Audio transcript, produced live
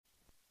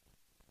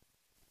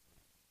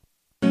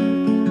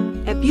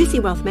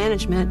Busey Wealth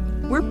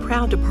Management, we're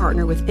proud to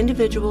partner with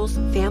individuals,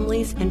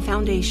 families, and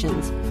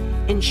foundations,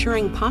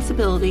 ensuring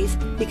possibilities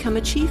become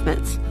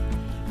achievements.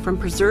 From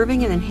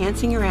preserving and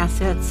enhancing your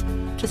assets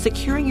to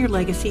securing your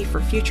legacy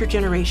for future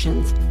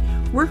generations,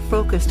 we're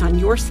focused on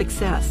your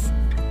success.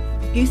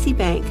 Busey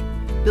Bank,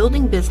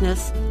 building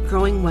business,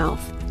 growing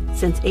wealth.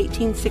 Since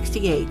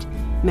 1868,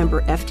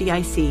 member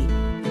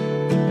FDIC.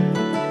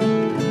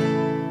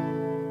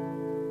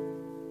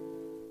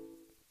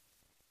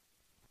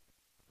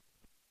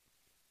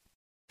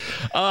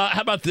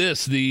 How about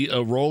this? The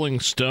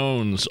Rolling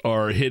Stones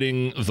are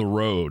hitting the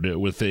road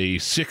with a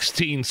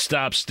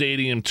 16-stop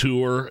stadium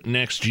tour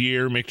next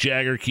year. Mick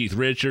Jagger, Keith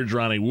Richards,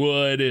 Ronnie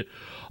Wood,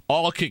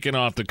 all kicking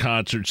off the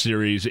concert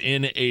series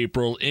in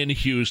April in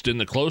Houston.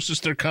 The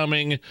closest they're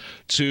coming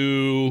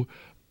to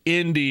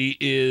Indy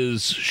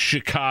is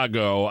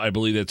Chicago. I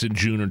believe that's in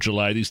June or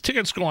July. These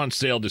tickets go on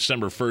sale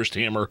December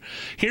 1st, Hammer.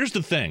 Here's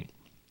the thing.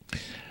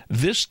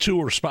 This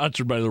tour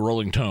sponsored by the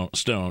Rolling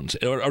Stones,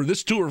 or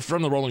this tour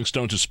from the Rolling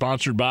Stones is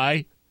sponsored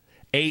by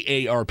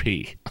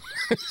AARP.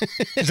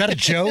 Is that a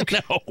joke?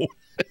 No.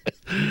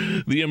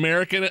 The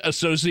American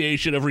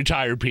Association of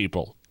Retired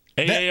People.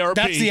 AARP.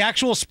 That's the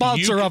actual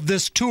sponsor of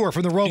this tour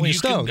from the Rolling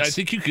Stones. I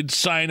think you could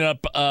sign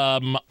up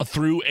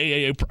through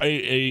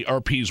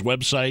AARP's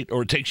website,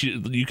 or it takes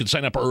you can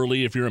sign up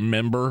early if you're a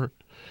member.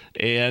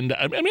 And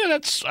I mean,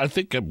 that's, I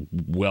think, a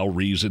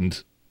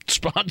well-reasoned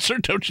sponsor,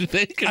 don't you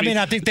think? I mean,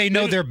 I think they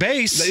know their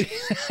base.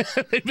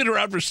 They've been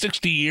around for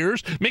 60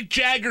 years. Mick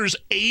Jagger's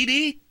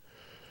 80,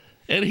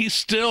 and he's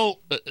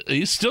still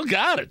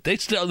got it.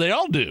 They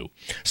all do.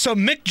 So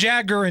Mick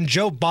Jagger and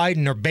Joe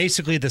Biden are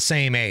basically the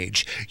same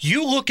age.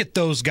 You look at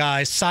those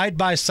guys side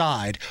by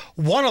side.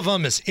 One of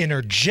them is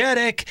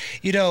energetic,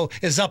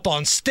 is up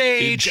on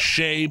stage, in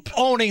shape,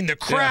 owning the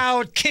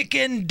crowd,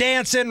 kicking,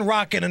 dancing,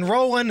 rocking and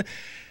rolling.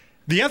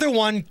 The other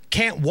one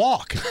can't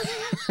walk.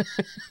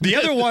 The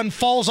other one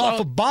falls off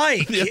a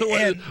bike. The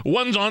other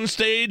one's on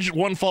stage,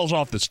 one falls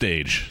off the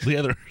stage. The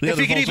other if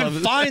he can even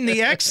find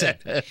the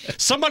exit.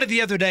 Somebody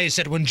the other day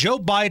said when Joe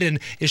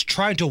Biden is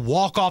trying to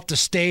walk off the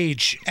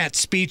stage at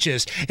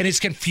speeches and is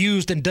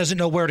confused and doesn't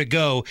know where to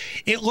go,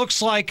 it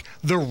looks like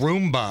the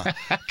Roomba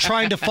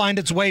trying to find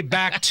its way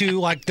back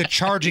to like the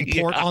charging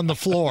port on the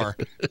floor.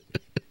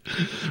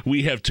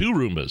 We have two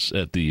Roombas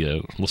at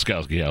the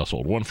Laskowski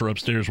household. One for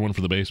upstairs, one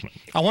for the basement.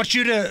 I want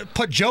you to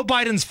put Joe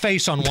Biden's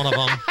face on one of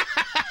them.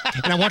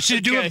 And I want you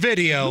to do a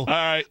video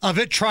of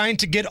it trying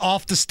to get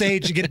off the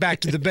stage and get back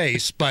to the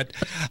base. But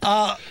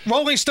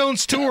Rolling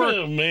Stones tour,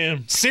 oh,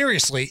 man.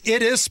 Seriously,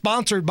 it is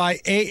sponsored by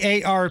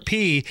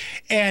AARP.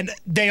 And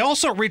they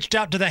also reached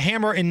out to the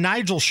Hammer and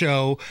Nigel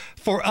show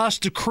for us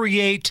to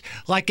create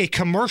like a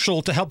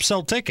commercial to help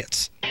sell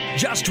tickets.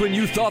 Just when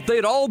you thought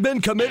they'd all been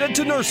committed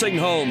to nursing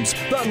homes,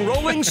 the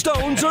Rolling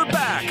Stones are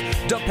back.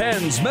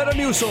 Depends,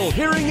 Metamucil,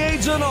 hearing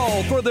aids and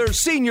all for their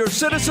senior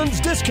citizens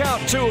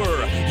discount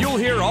tour. You'll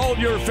hear all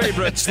your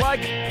favorites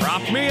like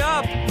Prop Me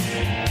Up.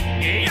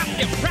 Yep,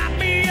 you prop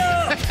me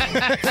up.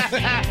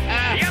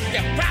 Yep,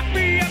 you prop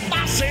me up.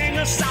 I sing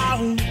a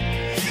song.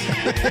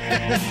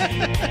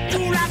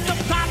 You have to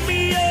prop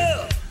me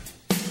up.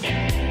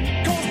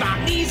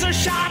 My knees are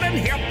shot and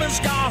hip is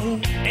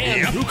gone.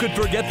 And who could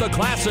forget the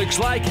classics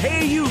like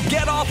Hey You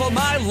Get Off of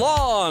My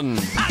Lawn?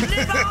 I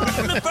live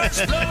on the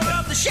first floor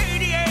of the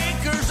Shady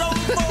Acres old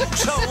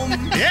folks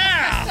home.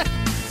 Yeah!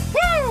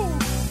 Woo!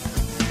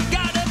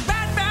 Got a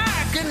bad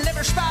back and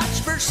liver spots,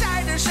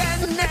 bursitis,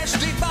 and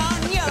nasty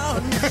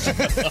bunions.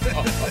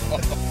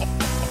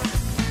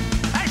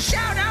 I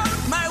shout out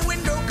my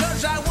window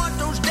cause I want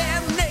those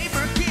damn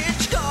neighbor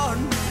kids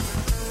gone.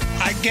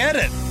 I get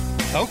it.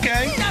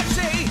 Okay. Now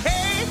say, hey,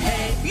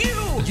 you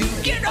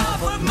get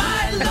off of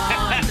my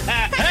lawn.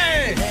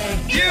 Hey,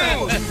 you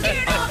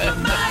get off of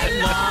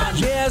my lawn.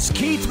 Yes,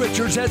 Keith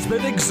Richards has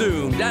been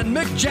exhumed and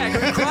Mick Jagger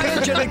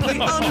cryogenically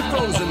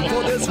unfrozen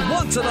for this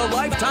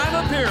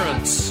once-in-a-lifetime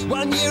appearance.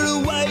 1 year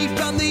away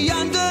from the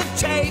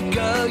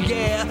Undertaker,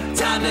 yeah.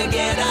 Time to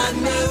get a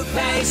new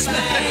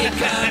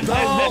pacemaker. The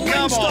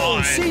Rolling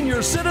Stones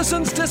Senior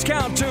Citizens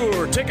Discount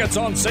Tour. Tickets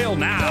on sale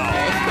now.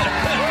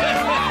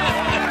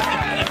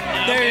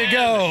 There you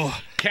go.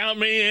 Count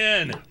me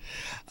in.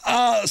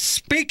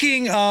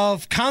 Speaking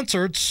of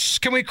concerts,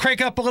 can we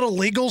crank up a little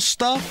legal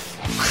stuff?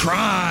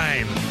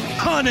 Crime,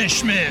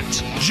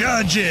 punishment,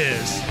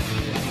 judges,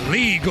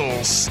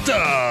 legal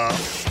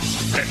stuff.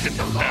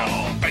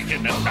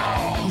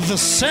 The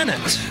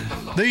Senate,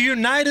 the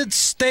United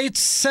States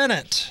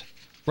Senate,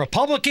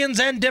 Republicans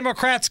and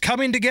Democrats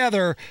coming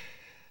together,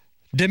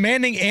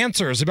 demanding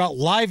answers about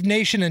Live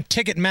Nation and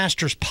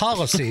Ticketmaster's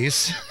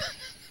policies.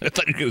 I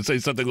thought you were going to say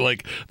something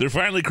like, they're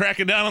finally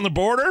cracking down on the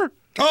border?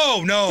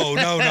 Oh, no.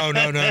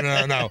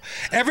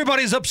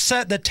 Everybody's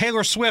upset that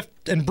Taylor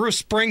Swift and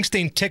Bruce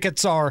Springsteen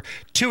tickets are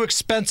too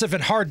expensive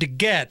and hard to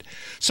get.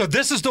 So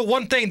this is the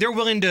one thing they're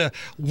willing to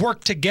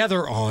work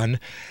together on.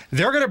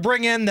 They're going to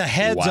bring in the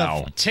heads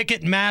of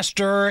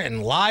Ticketmaster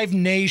and Live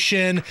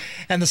Nation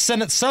and the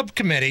Senate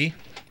subcommittee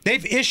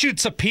They've issued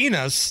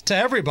subpoenas to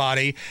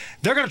everybody.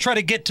 They're going to try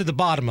to get to the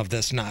bottom of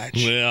this,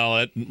 Nige. Well,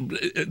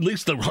 at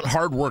least the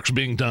hard work's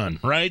being done,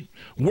 right?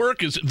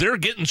 They're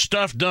getting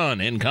stuff done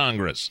in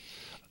Congress.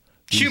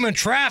 Human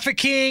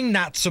trafficking,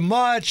 not so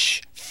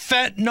much.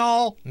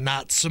 Fentanyl,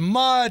 not so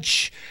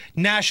much.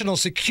 National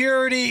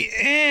security,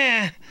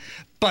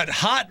 But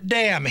hot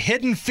damn,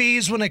 hidden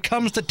fees when it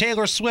comes to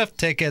Taylor Swift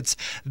tickets,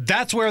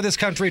 that's where this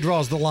country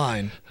draws the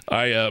line.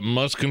 I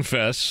must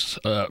confess,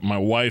 my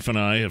wife and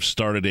I have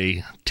started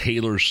a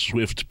Taylor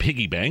Swift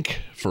piggy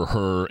bank for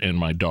her and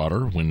my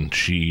daughter when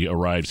she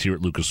arrives here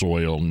at Lucas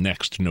Oil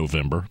next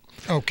November.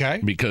 Okay.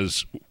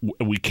 Because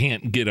we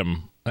can't get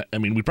them. I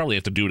mean, we probably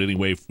have to do it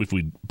anyway if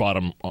we bought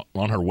them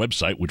on her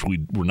website, which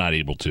we were not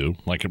able to,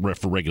 like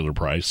for regular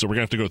price. So we're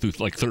going to have to go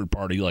through like third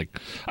party, like,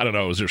 I don't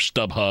know, is there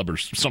StubHub or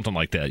something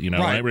like that, you know?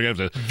 Right. We're going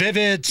to have to,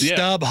 Vivid,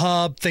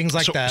 StubHub, things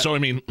like that. So, I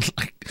mean,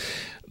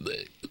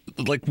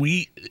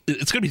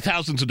 it's going to be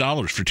thousands of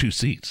dollars for 2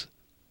 seats.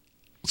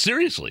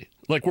 Seriously.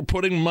 Like, we're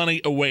putting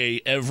money away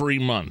every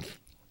month.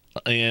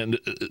 And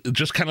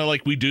just kind of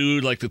like we do,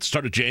 like at the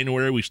start of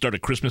January, we start a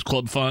Christmas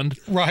club fund.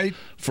 Right.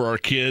 For our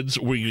kids.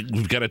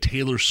 We've got a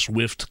Taylor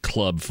Swift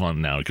club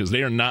fund now because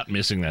they are not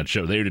missing that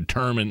show. They are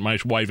determined, my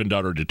wife and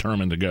daughter are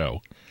determined to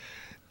go.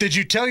 Did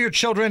you tell your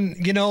children,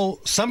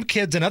 some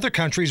kids in other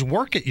countries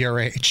work at your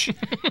age?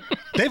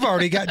 They've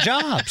already got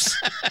jobs.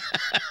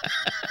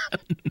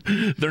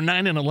 They're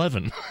 9 and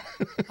 11.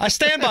 I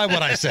stand by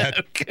what I said.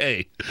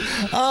 Okay.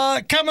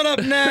 Coming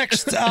up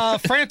next,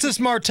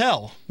 Francis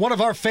Martel, one of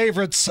our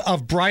favorites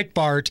of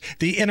Breitbart,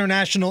 the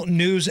international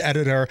news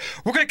editor.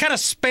 We're going to kind of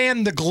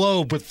span the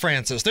globe with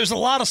Francis. There's a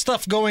lot of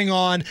stuff going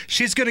on.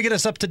 She's going to get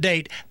us up to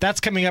date. That's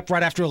coming up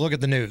right after a look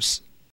at the news.